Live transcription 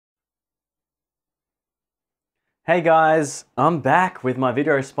Hey guys, I'm back with my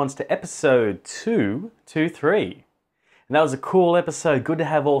video response to episode 223. And that was a cool episode. Good to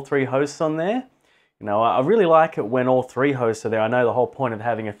have all three hosts on there. You know, I really like it when all three hosts are there. I know the whole point of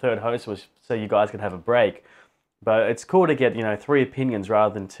having a third host was so you guys could have a break. But it's cool to get, three opinions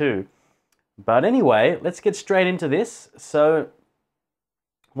rather than two. But anyway, let's get straight into this. So,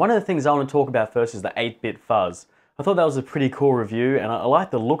 one of the things I want to talk about first is the 8-bit fuzz. I thought that was a pretty cool review, and I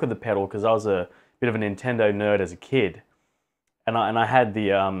like the look of the pedal because I was a bit of a Nintendo nerd as a kid, and I had the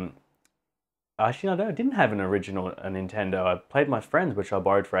actually no, I didn't have an original Nintendo. I played my friend's, which I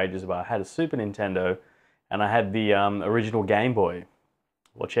borrowed for ages, but I had a Super Nintendo, and I had the original Game Boy.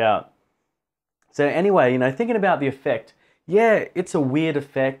 Watch out. So anyway, thinking about the effect, yeah, it's a weird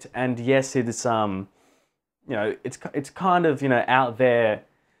effect, and yes, it's it's kind of out there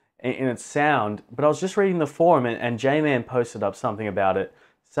in its sound. But I was just reading the forum, and J-Man posted up something about it,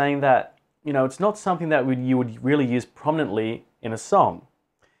 saying that it's not something that you would really use prominently in a song.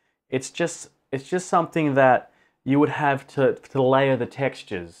 It's just something that you would have to layer the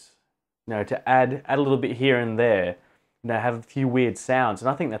textures, to add a little bit here and there, have a few weird sounds,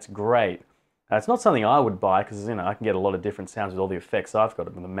 and I think that's great. It's not something I would buy because I can get a lot of different sounds with all the effects I've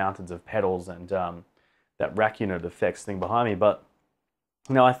got, with the mountains of pedals and that rack unit effects thing behind me. But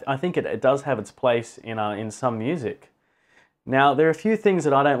I think it does have its place in some music. Now, there are a few things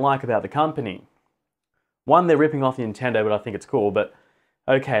that I don't like about the company. One, they're ripping off Nintendo, but I think it's cool. But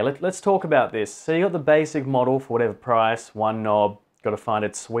okay, let's talk about this. So you got the basic model for whatever price, one knob, got to find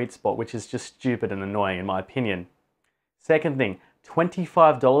its sweet spot, which is just stupid and annoying in my opinion. Second thing,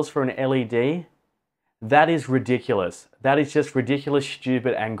 $25 for an LED? That is ridiculous. That is just ridiculous,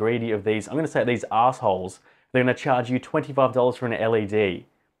 stupid, and greedy of these. I'm going to say these assholes. They're going to charge you $25 for an LED.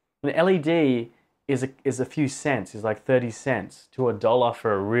 An LED is a few cents, is like 30 cents to $1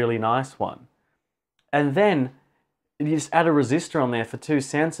 for a really nice one. And then you just add a resistor on there for 2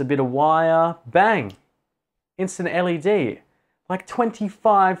 cents, a bit of wire, bang! Instant LED. Like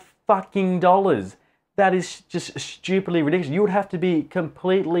 $25 fucking dollars. That is just stupidly ridiculous. You would have to be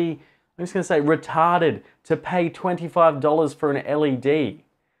completely, I'm just going to say, retarded to pay $25 for an LED.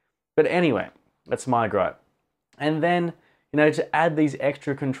 But anyway, that's my gripe. And then, to add these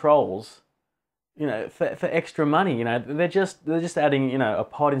extra controls, for extra money, they're just adding, a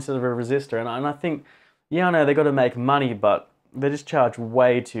pod instead of a resistor, and I think, yeah, I know they got to make money, but they just charge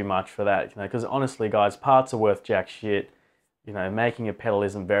way too much for that, because honestly, guys, parts are worth jack shit. Making a pedal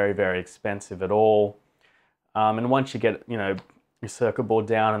isn't very, very expensive at all, and once you get, your circuit board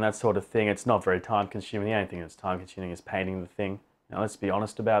down and that sort of thing, it's not very time consuming. The only thing that's time consuming is painting the thing. Let's be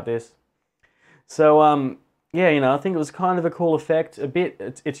honest about this. So, yeah, I think it was kind of a cool effect. A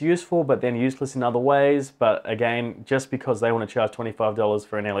bit, it's useful, but then useless in other ways. But again, just because they want to charge $25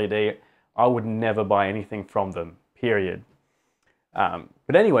 for an LED, I would never buy anything from them, period.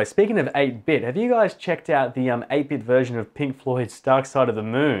 But anyway, speaking of 8-bit, have you guys checked out the 8-bit version of Pink Floyd's Dark Side of the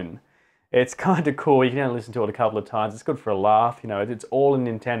Moon? It's kind of cool. You can only listen to it a couple of times. It's good for a laugh. It's all in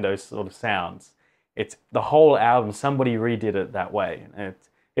Nintendo sort of sounds. It's the whole album. Somebody redid it that way.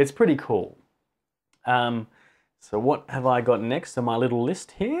 It's pretty cool. So what have I got next on my little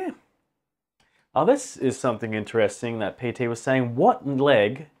list here? Oh, this is something interesting that PT was saying. What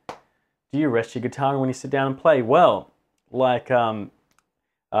leg do you rest your guitar on when you sit down and play? Well, like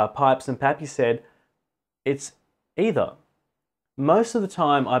Pipes and Pappy said, it's either. Most of the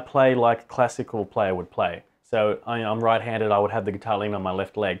time I play like a classical player would play. So I'm right-handed, I would have the guitar leaning on my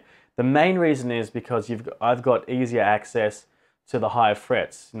left leg. The main reason is because I've got easier access to the higher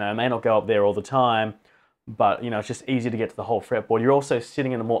frets. It may not go up there all the time, but it's just easy to get to the whole fretboard. You're also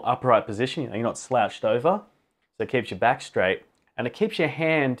sitting in a more upright position. You're not slouched over, so it keeps your back straight, and it keeps your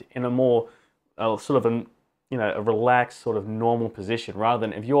hand in a more sort of a relaxed sort of normal position, rather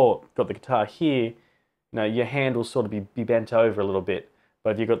than if you've got the guitar here, your hand will sort of be bent over a little bit.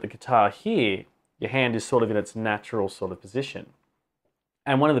 But if you've got the guitar here, your hand is sort of in its natural sort of position.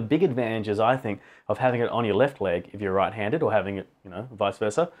 And one of the big advantages, I think, of having it on your left leg, if you're right-handed, or having it, vice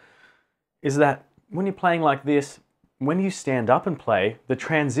versa, is that when you're playing like this, when you stand up and play, the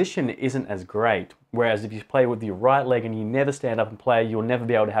transition isn't as great. Whereas if you play with your right leg and you never stand up and play, you'll never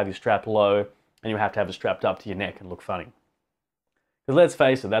be able to have your strap low, and you'll have to have it strapped up to your neck and look funny. Because let's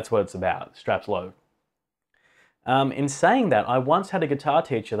face it, that's what it's about, straps low. In saying that, I once had a guitar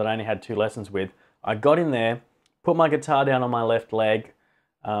teacher that I only had 2 lessons with. I got in there, put my guitar down on my left leg.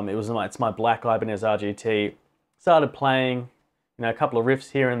 It's my Black Ibanez RGT. Started playing, a couple of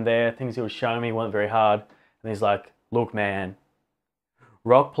riffs here and there, things he was showing me weren't very hard. And he's like, look man,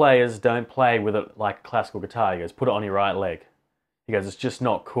 rock players don't play with it like a classical guitar. He goes, put it on your right leg. He goes, it's just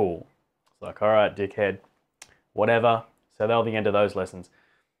not cool. It's like, all right, dickhead. whatever. So that'll be the end of those lessons.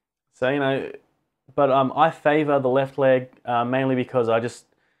 So, you know, but I favor the left leg mainly because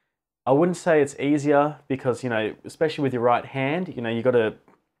I wouldn't say it's easier because, you know, especially with your right hand, you know, you got to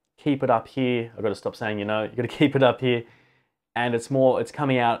keep it up here. I've got to stop saying, you know, you got to keep it up here. And it's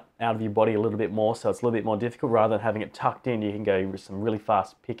coming out of your body a little bit more, so it's a little bit more difficult. Rather than having it tucked in, you can go with some really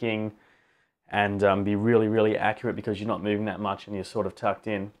fast picking and be really, really accurate because you're not moving that much and you're sort of tucked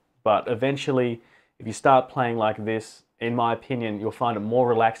in. But eventually, if you start playing like this, in my opinion, you'll find it more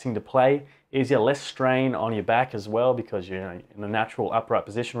relaxing to play, easier, less strain on your back as well because you're in a natural upright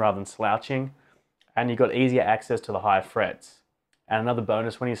position rather than slouching, and you've got easier access to the higher frets. And another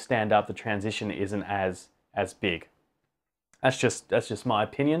bonus, when you stand up, the transition isn't as big. That's just my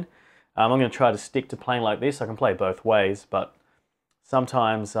opinion. I'm going to try to stick to playing like this. I can play both ways, but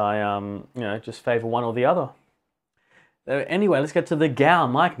sometimes I you know, just favor one or the other. Anyway, let's get to the gal,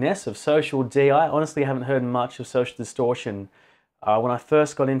 Mike Ness of Social D. I honestly haven't heard much of Social Distortion. When I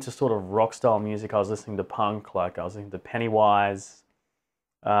first got into sort of rock style music, I was listening to punk, like I was listening to Pennywise,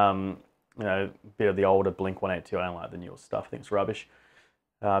 you know, a bit of the older Blink-182. I don't like the newer stuff. I think it's rubbish.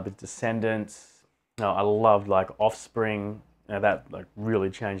 The Descendants. No, I loved like Offspring. You know, that like really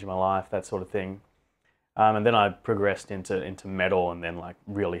changed my life, that sort of thing. And then I progressed into metal, and then like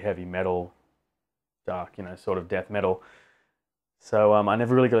really heavy metal, dark, you know, sort of death metal. So I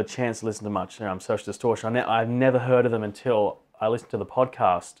never really got a chance to listen to much Social Distortion. I've never heard of them until I listened to the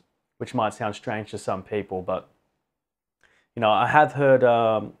podcast, which might sound strange to some people, but you know, I have heard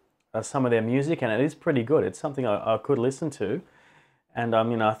some of their music, and it is pretty good. It's something I could listen to. And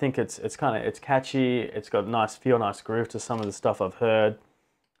you know, I think it's catchy. It's got nice groove to some of the stuff I've heard.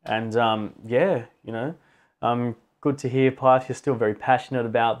 And yeah, you know, good to hear, Pipe. You're still very passionate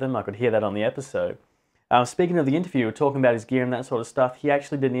about them. I could hear that on the episode. Speaking of the interview, we're talking about his gear and that sort of stuff. He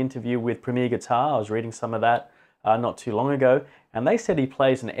actually did an interview with Premier Guitar. I was reading some of that not too long ago, and they said he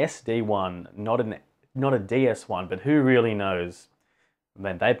plays an SD one, not a DS one. But who really knows? I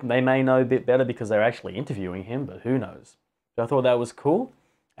mean, they may know a bit better because they're actually interviewing him, but who knows? So I thought that was cool.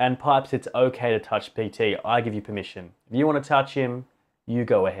 And Pipes, it's okay to touch PT. I give you permission. If you want to touch him, you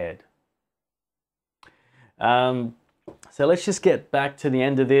go ahead. So let's just get back to the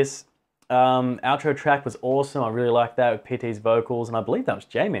end of this. Outro track was awesome. I really liked that with PT's vocals, and I believe that was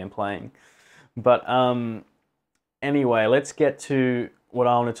J-Man playing. But anyway, let's get to what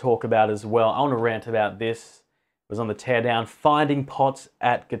I want to talk about as well. I want to rant about this. It was on the teardown. Finding pots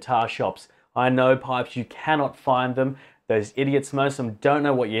at guitar shops. I know, Pipes, you cannot find them. Those idiots, most of them don't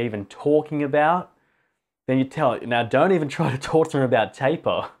know what you're even talking about. Then you tell it. Now, don't even try to talk to them about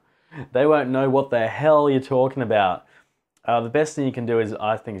taper. They won't know what the hell you're talking about. The best thing you can do is,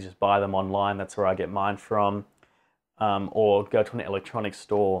 I think, is just buy them online. That's where I get mine from. Or go to an electronics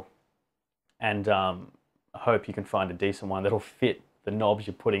store and hope you can find a decent one that'll fit the knobs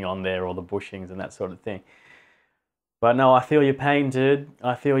you're putting on there or the bushings and that sort of thing. But no, I feel your pain, dude.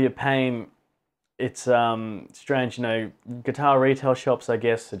 I feel your pain. It's strange, you know, guitar retail shops, I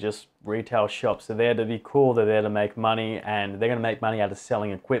guess, are just retail shops. They're there to be cool, they're there to make money, and they're going to make money out of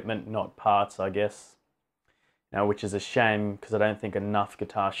selling equipment, not parts, I guess. Now, which is a shame, because I don't think enough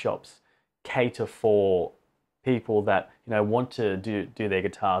guitar shops cater for people that, you know, want to do their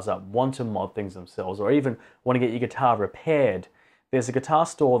guitars up, want to mod things themselves, or even want to get your guitar repaired. There's a guitar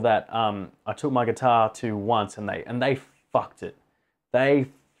store that I took my guitar to once, and they fucked it. They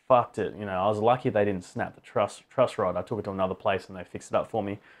fucked it. You know, I was lucky they didn't snap the truss rod. I took it to another place and they fixed it up for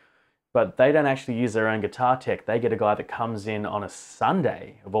me. But they don't actually use their own guitar tech. They get a guy that comes in on a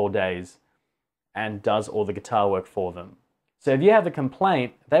Sunday of all days and does all the guitar work for them. So if you have a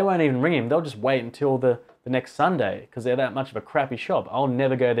complaint, they won't even ring him. They'll just wait until the next Sunday because they're that much of a crappy shop. I'll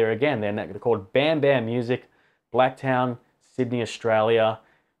never go there again. They're called Bam Bam Music, Blacktown, Sydney, Australia.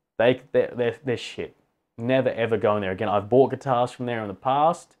 They're shit. Never ever going there again. I've bought guitars from there in the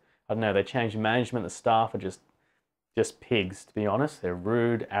past. I don't know, they changed management. The staff are just pigs, to be honest. They're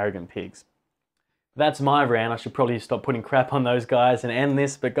rude, arrogant pigs. That's my rant. I should probably stop putting crap on those guys and end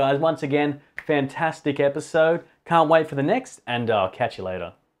this. But guys, once again, fantastic episode. Can't wait for the next, and I'll catch you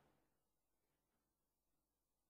later.